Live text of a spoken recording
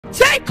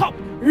Jacob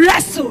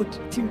wrestled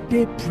till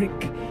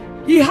daybreak.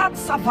 He had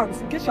servants.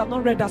 In case you have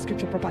not read that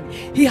scripture properly,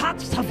 he had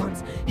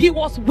servants. He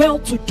was well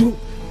to do,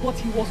 but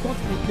he was not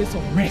in a place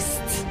of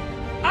rest.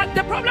 And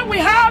the problem we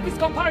have is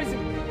comparison.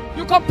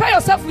 You compare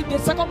yourself with the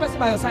second person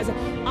by your side.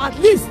 At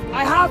least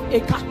I have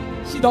a car.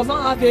 She does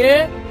not have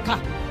a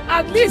car.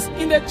 At least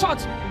in the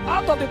church,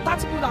 out of the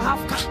 30 people that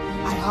have car,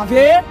 I have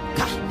a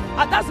car.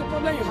 And that's the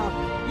problem you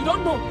have. You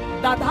don't know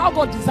that how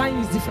God designed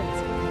you is different.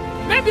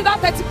 Maybe that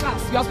 30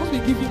 cars you are supposed to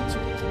be giving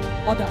to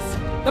others.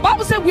 The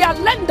Bible says we are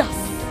lenders,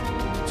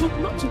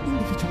 not to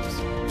individuals,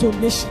 to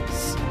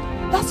nations.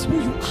 That's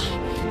who you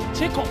are.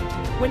 Jacob,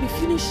 when he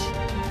finished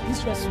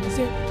this wrestling, he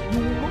said, it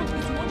will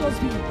not just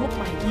be you broke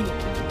my heel.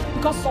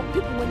 Because some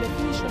people, when they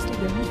finish wrestling,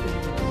 they lose their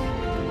heel.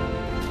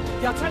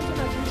 There are times when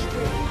I finish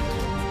praying.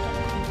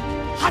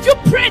 Have you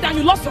prayed and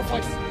you lost your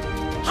voice?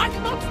 Have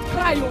you not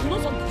cried? You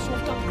know some people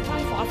can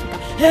cry for Africa.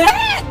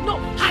 Hey! No,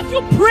 have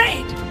you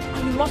prayed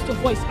and you lost your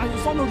voice and you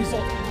saw no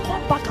result?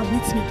 Come back and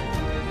meet me.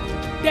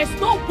 There's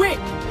no way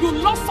you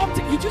lost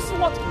something. You just see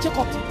what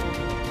Jacob did.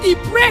 He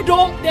prayed,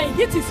 then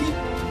hit his heel,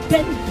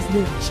 then his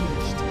name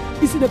changed.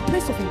 It's in the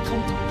place of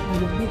encounter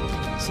that your name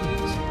can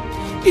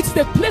change. It's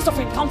the place of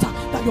encounter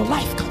that your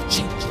life can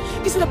change.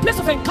 It's in the place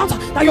of encounter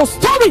that your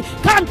story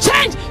can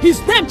change.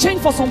 His name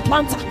changed for some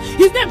planter.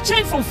 His name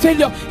changed from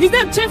failure. His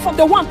name changed from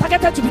the one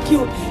targeted to be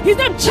killed. His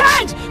name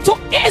changed to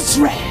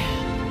Israel.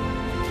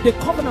 The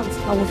covenant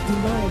that was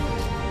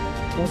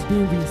denied was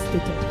being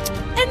reinstated.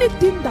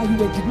 Anything that you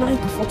were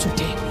denied before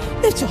today,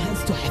 lift your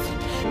hands to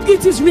heaven.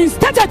 It is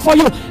reinstated for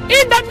you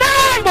in the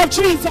name of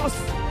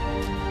Jesus.